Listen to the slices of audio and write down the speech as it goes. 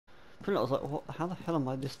For a minute I was like, what, how the hell am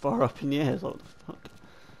I this far up in the air? What the fuck?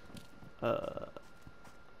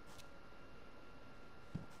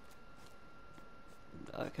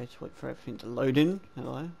 Okay, just wait for everything to load in.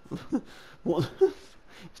 Hello. What?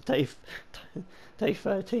 It's day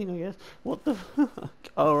 13, I guess. What the fuck?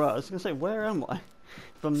 Oh right, I was gonna say, where am I?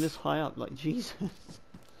 From this high up, like Jesus.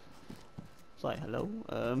 It's like, hello.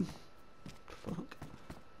 Fuck.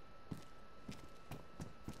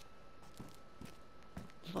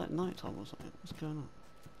 It's like night time or something. What's going on?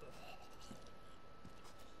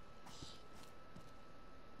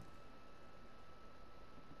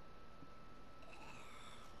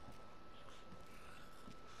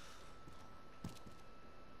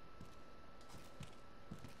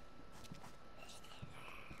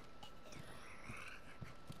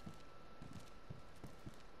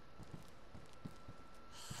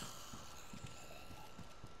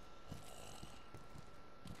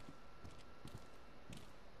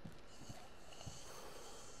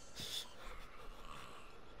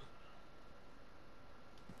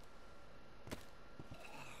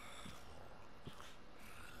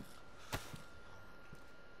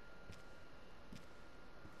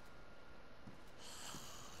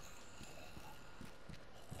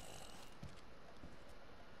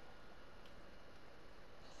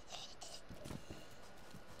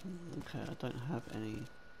 Okay, I don't have any.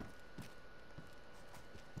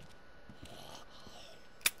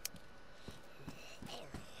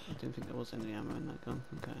 I didn't think there was any ammo in that gun.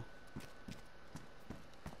 Okay.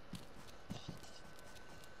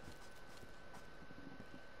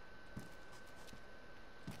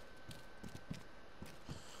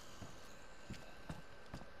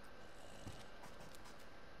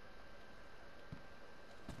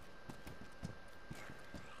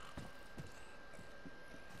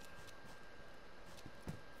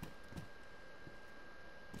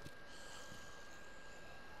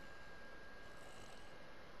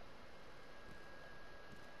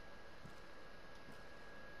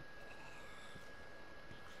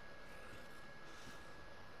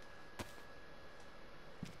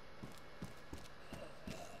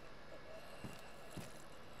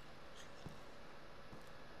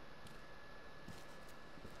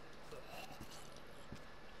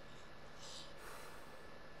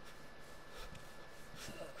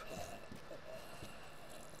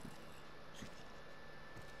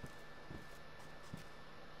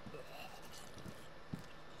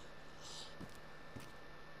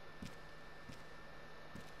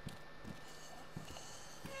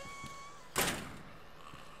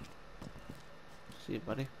 See you,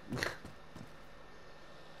 buddy.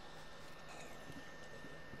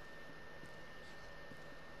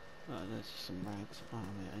 Oh, there's some rags. Oh,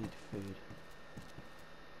 mate, I need food.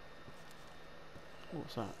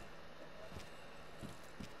 What's that?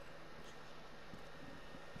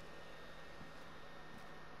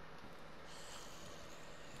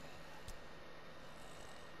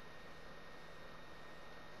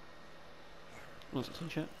 What's a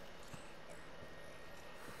t-shirt?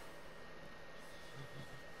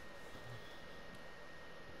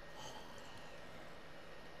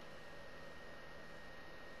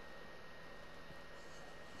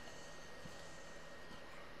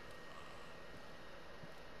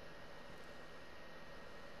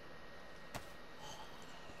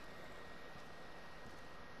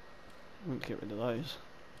 I won't get rid of those.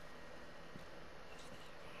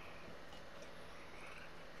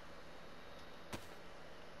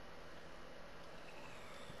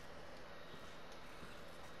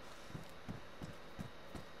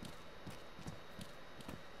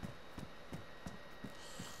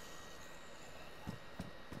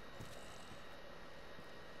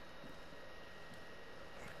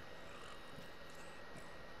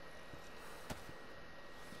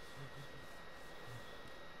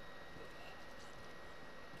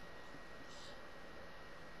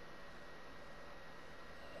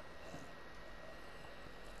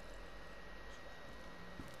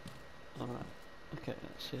 Alright. Okay,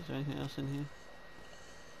 let's see, is there anything else in here?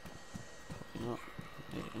 Probably not.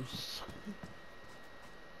 Items.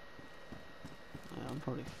 Yeah, I'm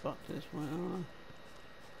probably fucked at this point, aren't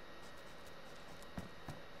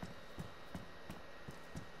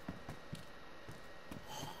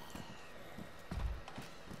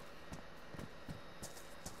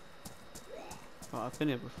I? Right, I've been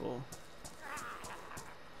here before.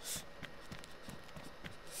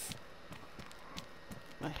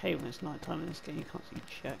 I hate when it's night time in this game, you can't see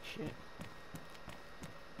jack shit.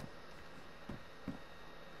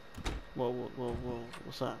 Whoa,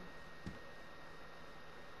 what's that?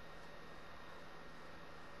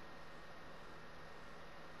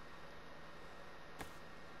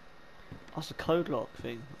 That's a code lock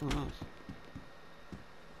thing. Oh, nice.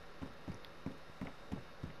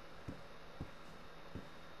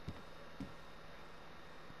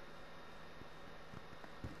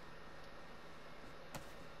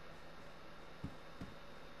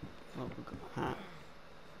 Oh, we've got a hat.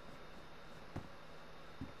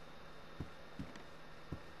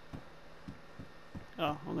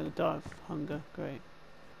 Oh, I'm gonna die of hunger. Great.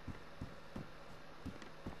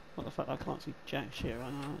 What the fuck? I can't see jack shit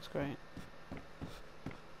right now. That's great.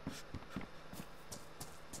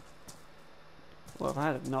 Well, if I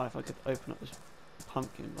had a knife, I could open up this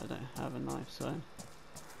pumpkin, but I don't have a knife, so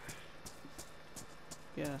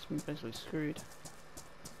yeah, that's me basically screwed.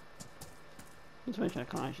 Not to mention I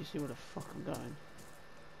can't actually see where the fuck I'm going.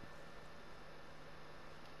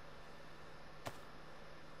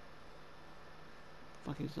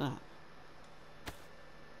 The fuck is that?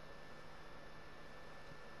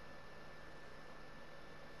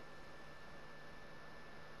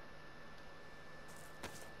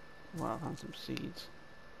 Wow, I found some seeds.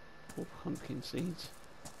 4 pumpkin seeds.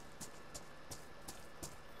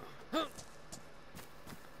 What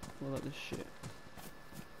about this shit?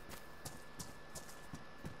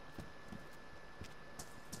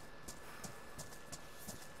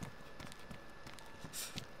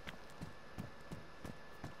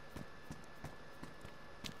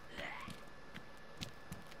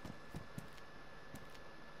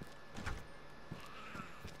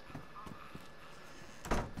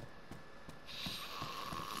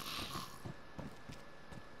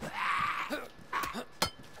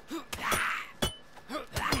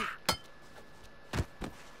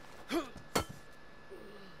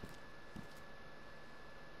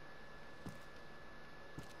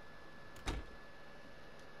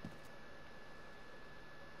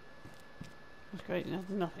 That's great, you have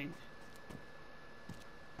nothing.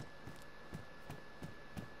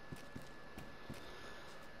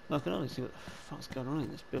 Well, I can only see what the fuck's going on in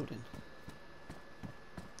this building.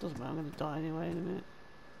 Doesn't matter, I'm gonna die anyway in a minute.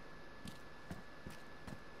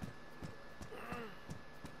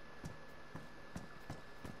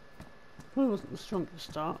 Probably wasn't the strongest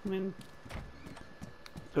start. I mean,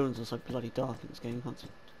 buildings are so bloody dark in this game, you can't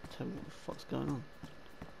tell what the fuck's going on.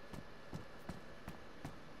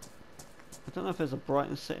 I don't know if there's a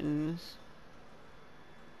brightness setting in this.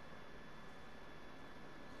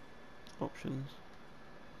 Options.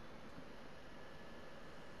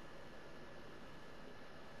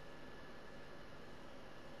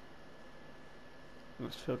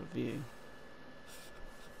 Let's field of view.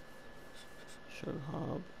 Show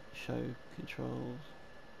hub, show controls.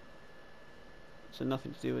 So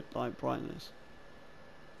nothing to do with light brightness.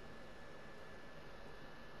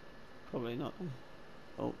 Probably not.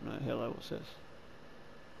 Oh no, hello, what's this?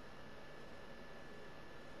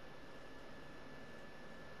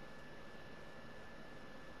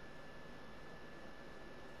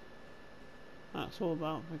 That's all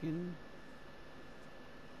about fucking...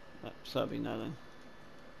 So that'll be no then.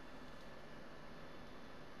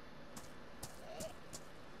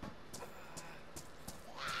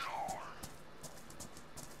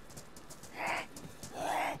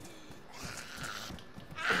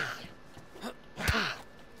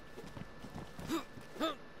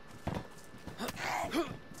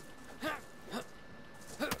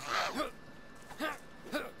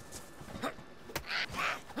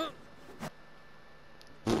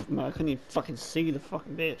 Man, I couldn't even fucking see the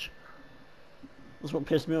fucking bitch. That's what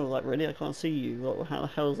pissed me off, like, really? I can't see you. Like, how the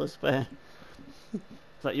hell is this fair?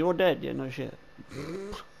 It's like, you're dead? Yeah, no shit.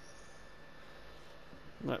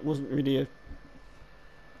 That wasn't really a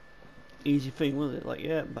easy thing, was it? Like,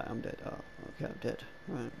 yeah, but I'm dead. Oh, okay, I'm dead.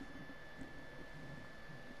 Right.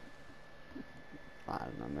 I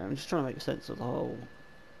don't know, man. I'm just trying to make sense of the whole...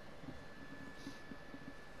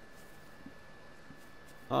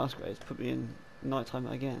 Oh, that's great. It's put me in nighttime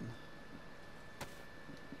again.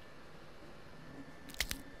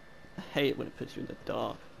 I hate it when it puts you in the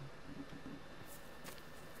dark.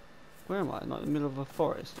 Where am I? Like in the middle of a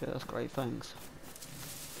forest? Yeah, that's great, thanks.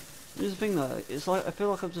 Here's the thing though, it's like, I feel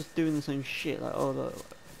like I'm just doing the same shit, like, oh look,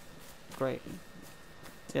 great.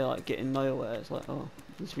 Yeah, like getting nowhere, it's like, oh,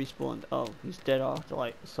 he's respawned, oh, he's dead after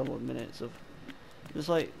like some odd minutes of... It's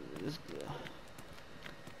like,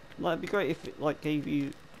 like, it'd be great if it like gave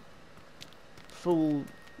you full,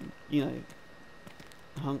 you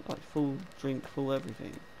know, like full drink, full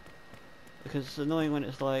everything. Because it's annoying when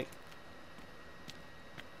it's like,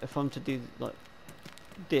 if I'm to do like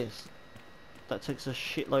this, that takes a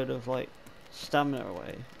shitload of like stamina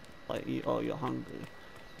away. Like, oh, you're hungry.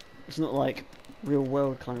 It's not like real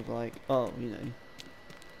world kind of like, oh, you know,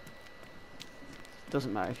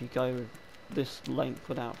 doesn't matter if you go this length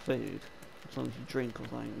without food. as long as you drink or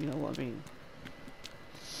something, you know what I mean?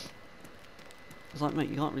 It's like, mate,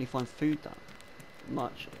 you can't really find food that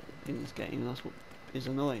much in this game, and that's what is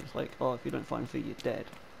annoying. It's like, oh, if you don't find food, you're dead.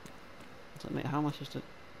 It's like, mate, how much is the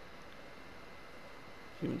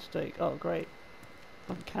human steak? Oh, great.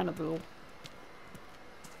 I'm a cannibal.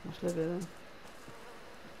 Let's live it then.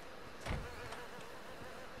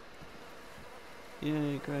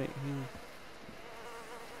 Yeah, great, yeah.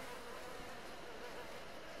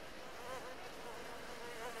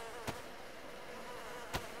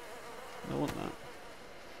 I want that.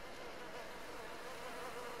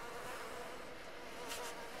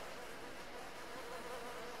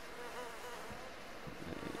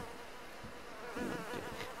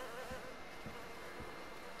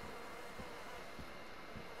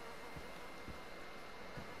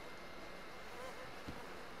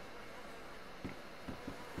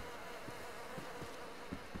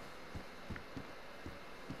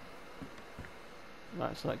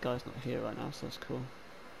 Right, so that guy's not here right now, so that's cool.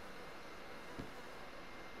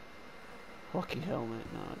 Hockey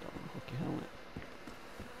helmet? No, I don't want a hockey helmet.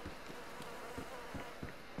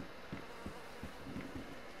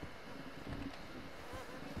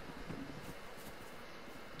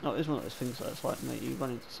 Oh, it's one of those things that's like, mate, you run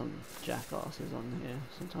into some jackasses on here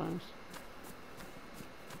sometimes.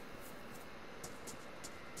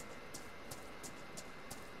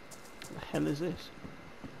 What the hell is this?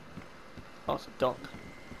 Oh, it's a dock.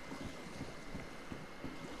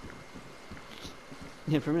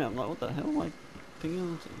 Yeah, for a minute I'm like, what the hell am I thinking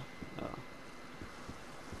of? Oh.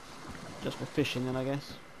 Just for fishing then, I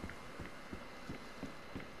guess.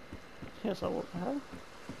 Yeah, so what the hell?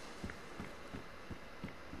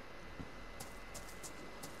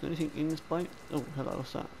 Is there anything in this boat? Oh, hello,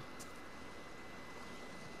 what's that?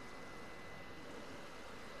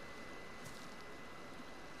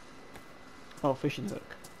 Oh, fishing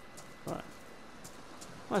hook. Right.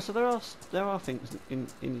 Right, so there are things in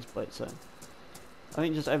these boats then. I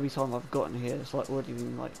think just every time I've gotten here, it's like already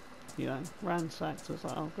been like, you know, ransacked. So it's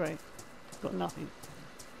like, oh great, got nothing.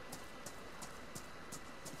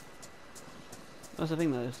 That's the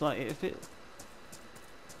thing though. It's like if it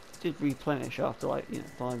did replenish after like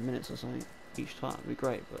 5 minutes or something each time, it'd be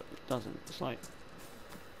great. But it doesn't. It's like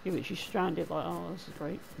you're literally stranded. Like, oh, this is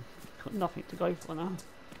great. Got nothing to go for now.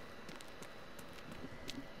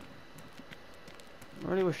 I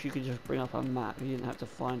really wish you could just bring up a map. You didn't have to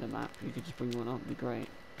find a map. You could just bring one up. It'd be great.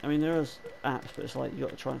 I mean, there is apps, but it's like you got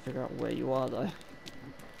to try and figure out where you are, though.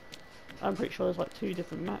 I'm pretty sure there's like 2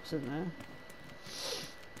 different maps in there,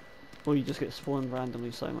 or you just get spawned randomly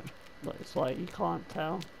so much. Like it's like you can't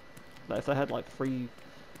tell. Like if they had like 3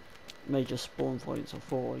 major spawn points or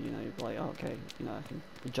 4, you know, you'd be like, oh, okay, you know, I can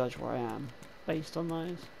judge where I am based on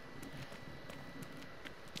those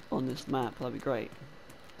on this map. That'd be great,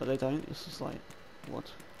 but they don't. It's just like.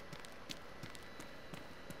 What?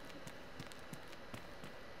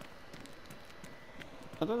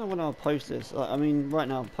 I don't know when I'll post this. I mean, right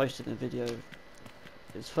now I'm posting a video.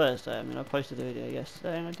 It's Thursday. I mean, I posted a video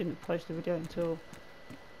yesterday, and I didn't post a video until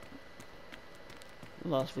the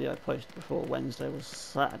last video I posted before Wednesday was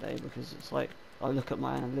Saturday, because it's like I look at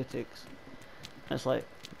my analytics. And it's like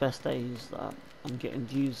the best days that I'm getting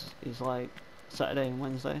views is like Saturday and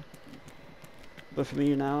Wednesday. But for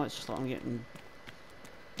me now, it's just like I'm getting.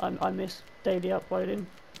 I miss daily uploading,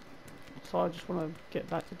 so I just want to get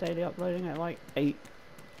back to daily uploading at like 8.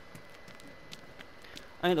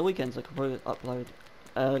 I think the weekends I could probably upload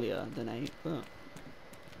earlier than 8, but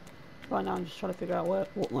right now I'm just trying to figure out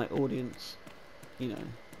what my audience, you know,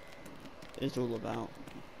 is all about.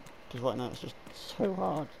 Because right now it's just so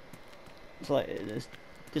hard. It's like it's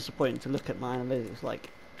disappointing to look at my analytics, like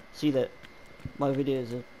see that my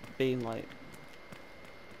videos are being like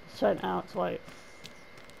sent out to like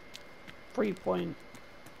 3.5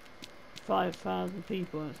 thousand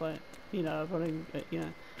people, and it's like, you know, I've only, you know,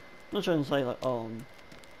 I'm not trying to say like, oh, I'm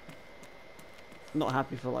not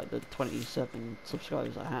happy for like the 27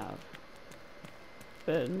 subscribers I have,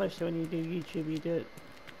 but mostly when you do YouTube, you do it.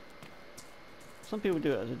 Some people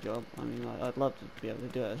do it as a job. I mean, like, I'd love to be able to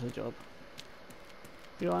do it as a job.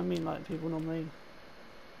 You know what I mean? Like people normally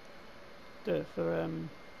do it for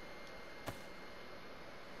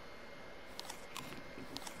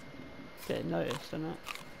getting noticed and that.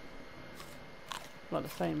 Like the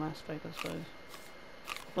fame aspect, I suppose.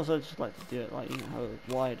 Plus I just like to do it like, you know, have a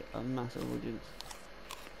wide, a massive audience.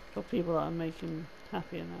 For people that are making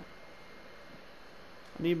happy and that.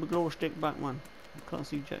 I need my glow stick back, man. I can't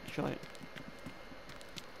see jack shite.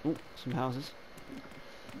 Oh, some houses.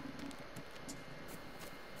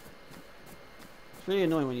 It's really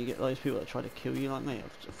annoying when you get those people that try to kill you, like me.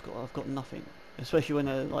 I've got nothing. Especially when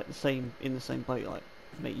they're like the same in the same boat. Like,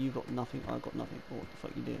 mate, you got nothing, I got nothing. What the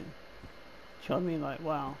fuck you doing? Do you know what I mean? Like,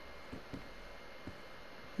 wow.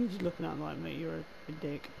 He's just looking at him like, mate, you're a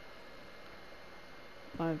dick.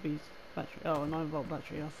 9V battery. Oh, a 9-volt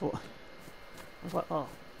battery. I thought. I was like, oh,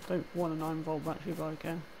 don't want a 9-volt battery, but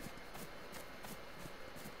okay.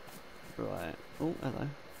 Right. Oh, hello.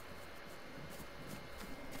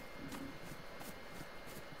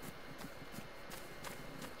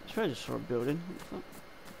 It's really just for a building. What the fuck?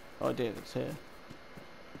 Oh, I did. It's here.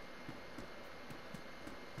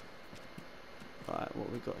 Right,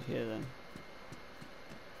 what we got here then?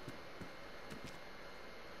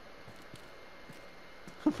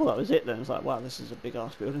 I thought that was it then. I was like, wow, this is a big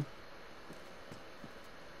ass building.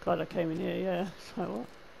 Glad I came in here, yeah. It's like, what?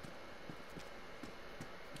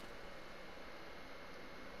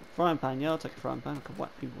 Frying pan, yeah, I'll take a frying pan. I can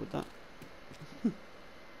whack people with that.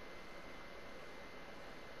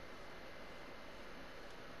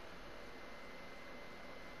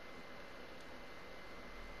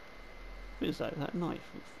 What is that? Is that a knife?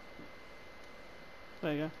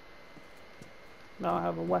 There you go. Now I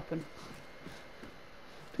have a weapon.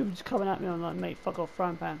 People just coming at me, I'm like, mate, fuck off,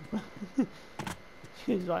 frying pan.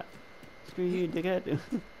 She's like, screw you, dickhead.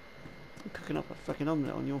 I'm cooking up a fucking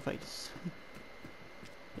omelette on your face.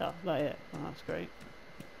 Yeah, that it. Oh, that's great.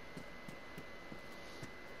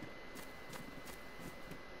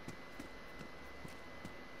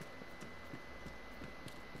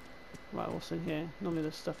 Right, what's in here? Normally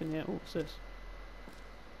there's stuff in here. Oh, what's this?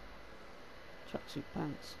 Tracksuit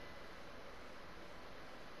pants.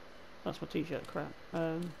 That's my t-shirt, crap.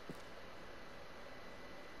 Oh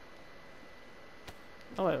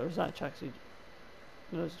wait, or is that a tracksuit?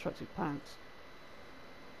 No, those are tracksuit pants.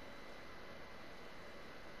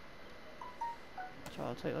 So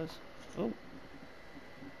I'll take those. Oh.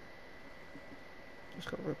 Just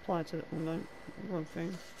got to reply to it. Oh no, wrong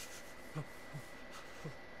thing.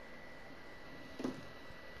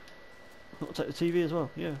 I'll take the TV as well,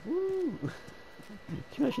 yeah. Woo! Can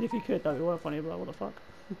you imagine if you could? That'd be well funny, but like, what the fuck?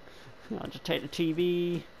 I'll just take the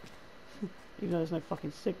TV, even though there's no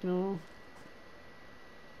fucking signal.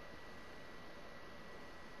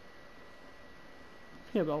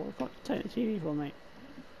 Yeah, but what the fuck you take the TV for, mate?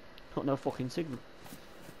 Got no fucking signal.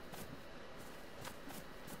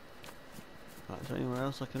 Right, is there anywhere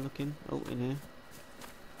else I can look in? Oh, in here.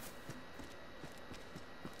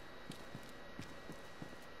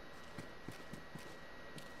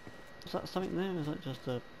 Is that something there, or is that just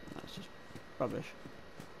a... that's just rubbish.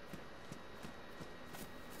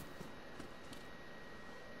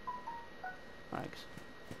 Rags.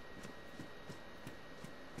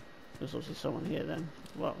 There's obviously someone here then.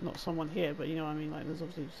 Well, not someone here, but you know what I mean, like there's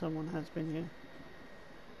obviously someone has been here.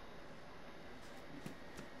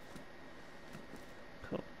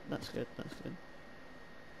 Cool, that's good, that's good.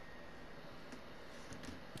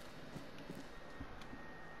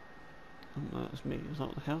 Oh no, that's me. Is that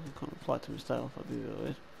what the hell? I can't reply to myself, that'd be a bit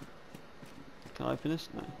weird. Can I open this?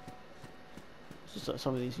 No. It's just that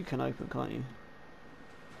some of these you can open, can't you?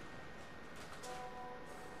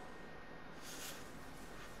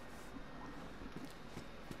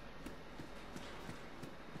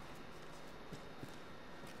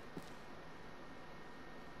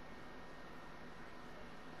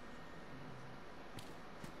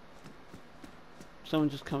 Someone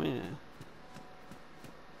just come in here.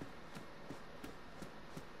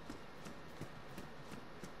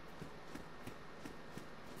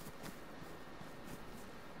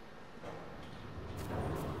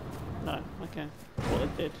 No, okay. What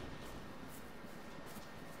it did.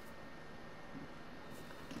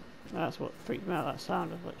 That's what freaked me out, that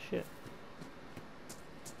sound. I was like, shit.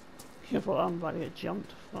 I thought I'm about to get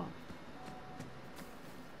jumped. Fuck.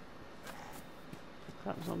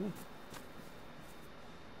 That was on me.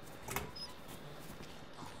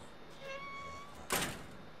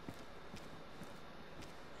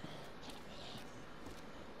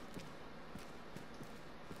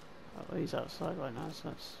 Oh, he's outside right now, so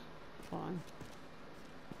that's fine.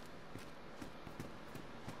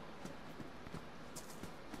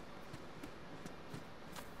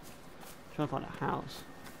 Trying to find a house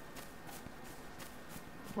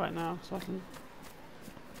right now so I can.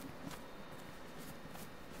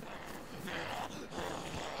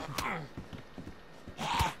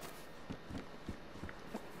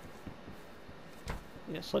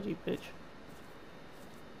 Yeah, sodgy bitch.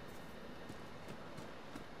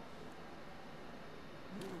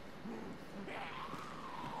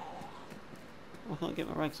 I can't get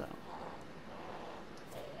my rags out.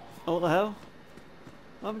 Oh, what the hell?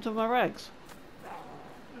 What happened to my rags?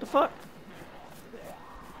 What the fuck?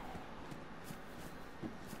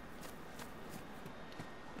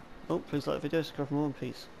 Oh, please like the video, subscribe for more, and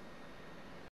peace.